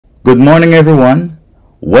Good morning, everyone.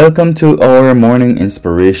 Welcome to our morning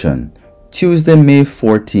inspiration, Tuesday, May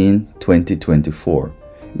 14, 2024.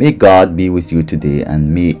 May God be with you today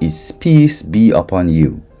and may His peace be upon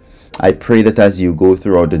you. I pray that as you go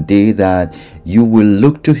throughout the day that you will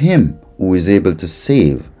look to Him who is able to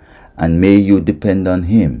save, and may you depend on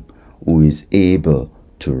Him who is able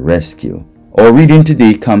to rescue. Our reading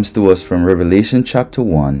today comes to us from Revelation chapter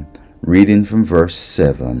 1, reading from verse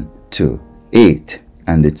 7 to 8.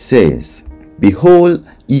 And it says, Behold,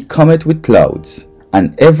 he cometh with clouds,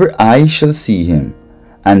 and every eye shall see him,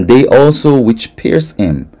 and they also which pierced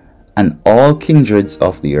him, and all kindreds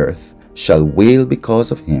of the earth shall wail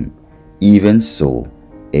because of him. Even so,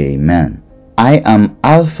 Amen. I am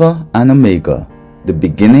Alpha and Omega, the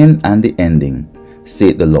beginning and the ending,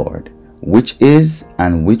 saith the Lord, which is,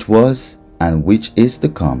 and which was, and which is to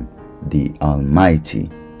come, the Almighty.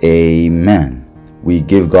 Amen. We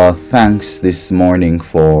give God thanks this morning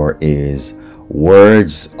for His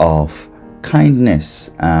words of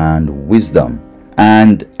kindness and wisdom.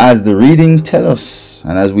 And as the reading tells us,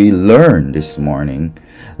 and as we learn this morning,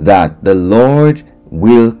 that the Lord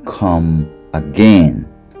will come again.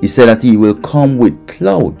 He said that He will come with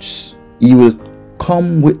clouds. He will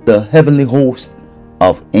come with the heavenly host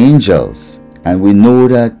of angels. And we know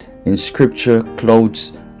that in Scripture,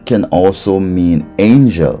 clouds can also mean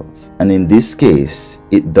angels, and in this case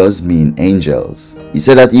it does mean angels. He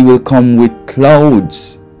said that He will come with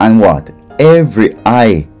clouds, and what? Every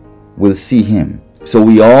eye will see Him. So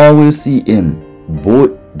we all will see Him,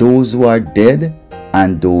 both those who are dead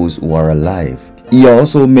and those who are alive. He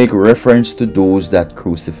also make reference to those that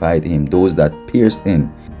crucified Him, those that pierced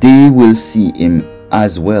Him. They will see Him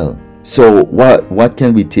as well. So what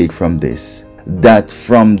can we take from this? That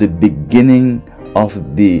from the beginning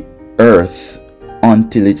of the earth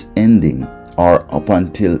until its ending, or up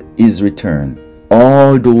until His return,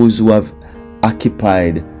 all those who have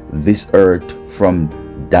occupied this earth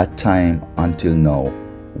from that time until now,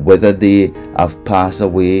 whether they have passed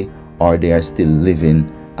away or they are still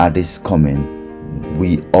living at His coming,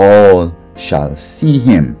 we all shall see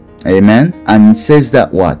Him. Amen. And it says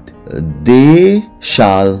that what? They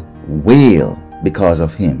shall wail because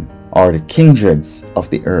of Him, or the kindreds of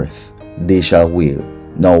the earth, they shall wail.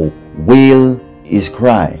 Now, wail is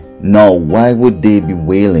cry. Now, why would they be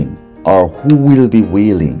wailing? Or who will be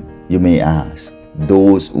wailing, you may ask?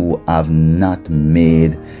 Those who have not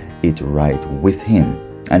made it right with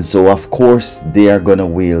Him. And so, of course, they are going to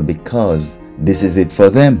wail because this is it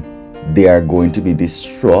for them. They are going to be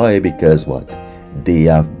destroyed because what? They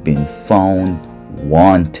have been found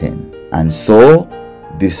wanting. And so,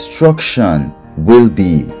 destruction will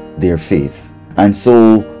be their faith. And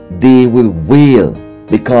so, they will wail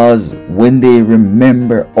because when they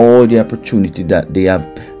remember all the opportunity that they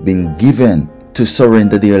have been given to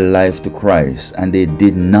surrender their life to Christ and they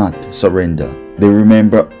did not surrender. They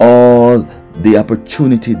remember all the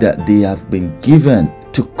opportunity that they have been given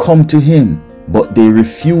to come to Him, but they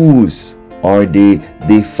refuse, or they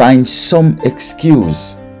find some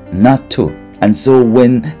excuse not to. And so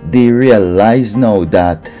when they realize now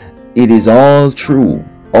that it is all true,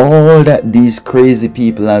 all that these crazy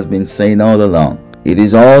people has been saying all along, it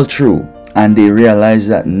is all true, and they realize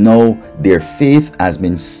that now their faith has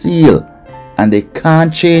been sealed and they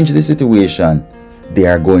can't change the situation, they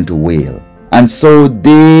are going to wail. And so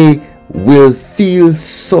they will feel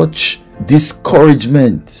such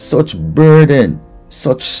discouragement, such burden,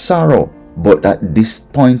 such sorrow. But at this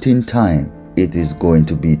point in time, it is going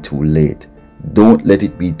to be too late. Don't let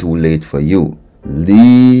it be too late for you.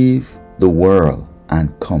 Leave the world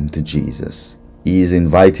and come to Jesus. He is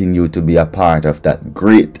inviting you to be a part of that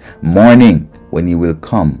great morning when He will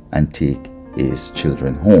come and take His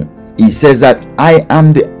children home. He says that I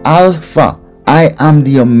am the Alpha, I am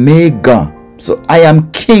the Omega. So I am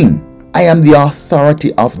King. I am the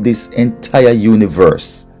authority of this entire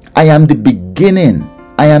universe. I am the beginning,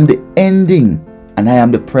 I am the ending, and I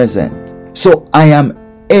am the present. So I am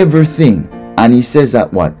everything. And He says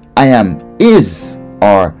that what? I am is,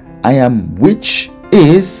 or I am which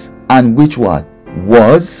is, and which what?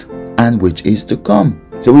 Was, and which is to come.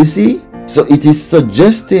 So we see, so it is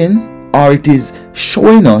suggesting, or it is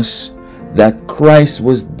showing us that Christ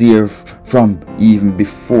was there from even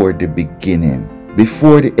before the beginning,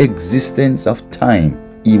 before the existence of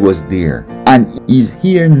time. He was there, and He's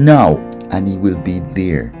here now, and He will be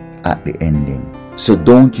there at the ending. So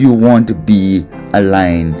don't you want to be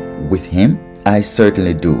aligned with Him? I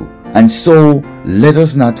certainly do. And so let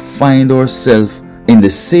us not find ourselves in the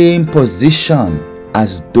same position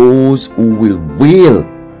as those who will wail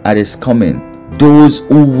at His coming, those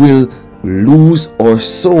who will lose our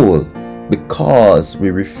soul because we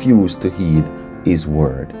refuse to heed His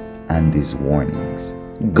word and His warnings.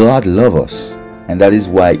 God loves us, and that is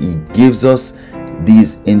why He gives us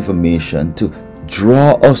these information to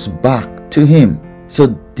draw us back to Him.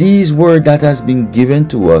 So these word that has been given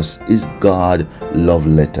to us is God love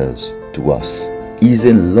letters to us. He's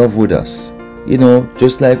in love with us. You know,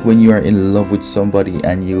 just like when you are in love with somebody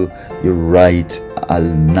and you write a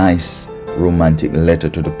nice romantic letter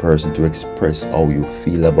to the person to express how you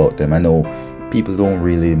feel about them. I know people don't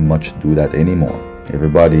really much do that anymore.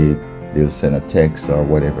 Everybody, they'll send a text or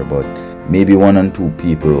whatever, but maybe one and two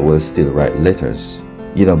people will still write letters.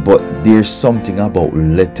 You know, but there's something about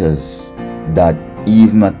letters that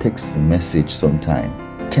even a text message sometimes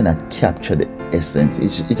cannot capture the essence.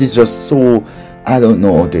 It is just so, I don't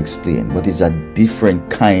know how to explain, but it's a different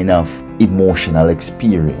kind of emotional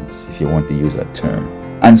experience, if you want to use that term.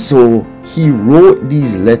 And so he wrote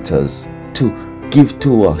these letters to give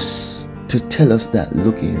to us, to tell us that,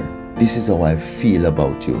 look here, this is how I feel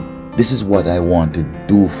about you. This is what I want to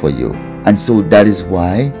do for you. And so that is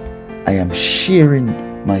why I am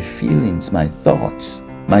sharing my feelings, my thoughts,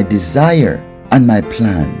 my desire, and my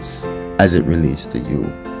plans as it relates to you.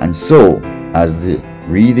 And so, as the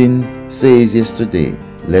reading says yesterday,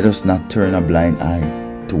 let us not turn a blind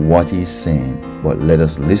eye to what he's saying, but let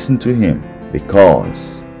us listen to him,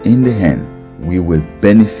 because in the end, we will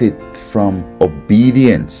benefit from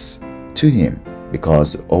obedience to him,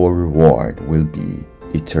 because our reward will be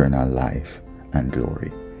eternal life and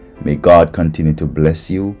glory. May God continue to bless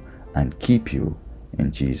you and keep you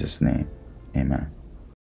in Jesus' name. Amen.